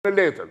në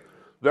letër.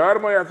 Dhe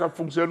ARMO-ja ka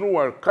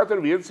funksionuar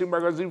 4 vjet si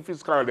magazinë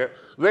fiskale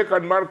dhe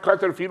kanë marrë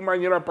 4 firma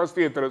njëra pas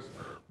tjetrës,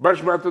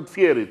 bashkë me atë të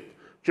Fierit,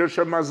 që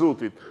është e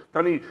mazutit.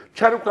 Tani,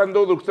 çfarë ka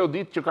ndodhur këto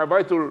ditë që ka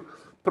vajtur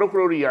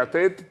Prokuroria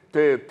te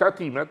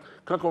tatimet,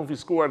 ka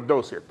konfiskuar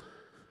dosjet.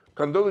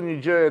 Ka ndodhur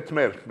një gjë e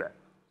tmerrshme,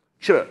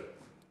 që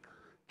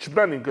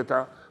bënin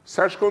këta,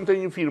 sa shkonte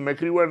një firmë e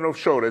krijuar në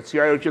offshore,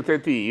 si ajo që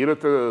ti,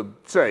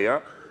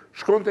 IRTC-ja,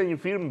 shkonte një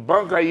firmë,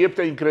 banka i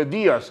jepte një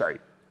kredi asaj,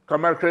 ka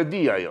marrë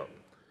kredi ajo.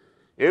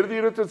 Erdhi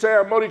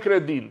IRTC-ja, mori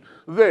kredin,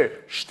 dhe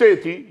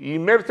shteti i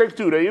merrte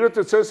këtyre,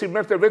 IRTC si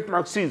merrte vetëm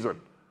aksizën.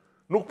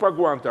 Nuk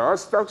paguante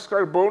as taks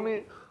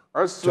karboni,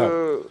 as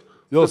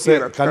Jo, se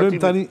kalojmë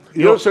tani...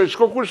 Jo, se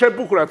shko kush e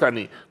bukura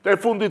tani, të e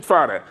fundit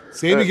fare.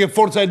 Se jemi ke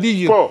forca e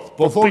ligjit,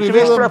 po thoni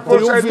vetëm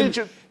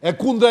triumfin e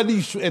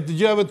kundralishme, e të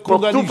gjërave të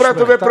kundralishme. Po, këtu pra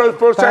të veproj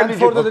forca e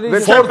ligjit.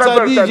 Forca e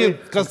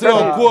ligjit,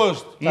 Kastriot, ku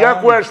është? Ja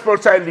ku është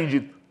forca e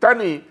ligjit.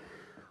 Tani,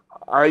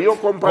 ajo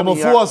kompania... Po më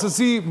thua se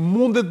si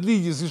mundet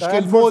ligjit, si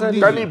shkelmohet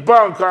ligjit. Tani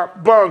banka,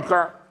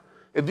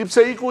 e di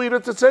pse iku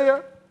IRTC-ja?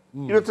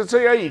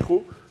 IRTC-ja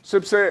iku,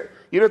 sepse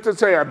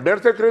IRTC-ja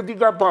berte kredi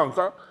nga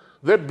banka,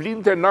 dhe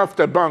blinte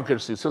naftë e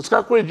bankërsi, se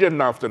s'ka ku e gjenë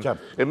naftën.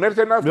 E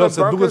merte naftë e bankërsi...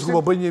 Se duke s'ku po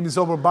bëjnë një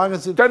emision për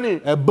bankërsi, e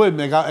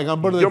bëjmë, e kam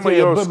bërë dhe të e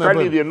bëjmë. S'ka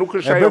lidhje, nuk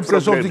është ajo problemi. E bëjmë se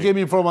shumë t'i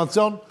kemi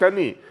informacion.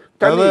 Tani,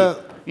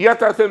 ja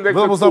ta them dhe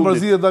këtë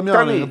fundit.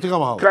 Tani,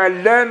 ka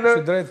lënë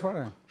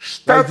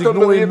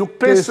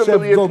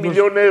 17-15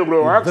 milion euro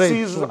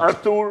aksiz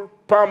Artur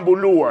pa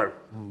mbuluar.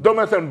 Do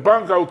me thënë,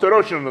 banka u të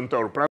roshën në nëntorë.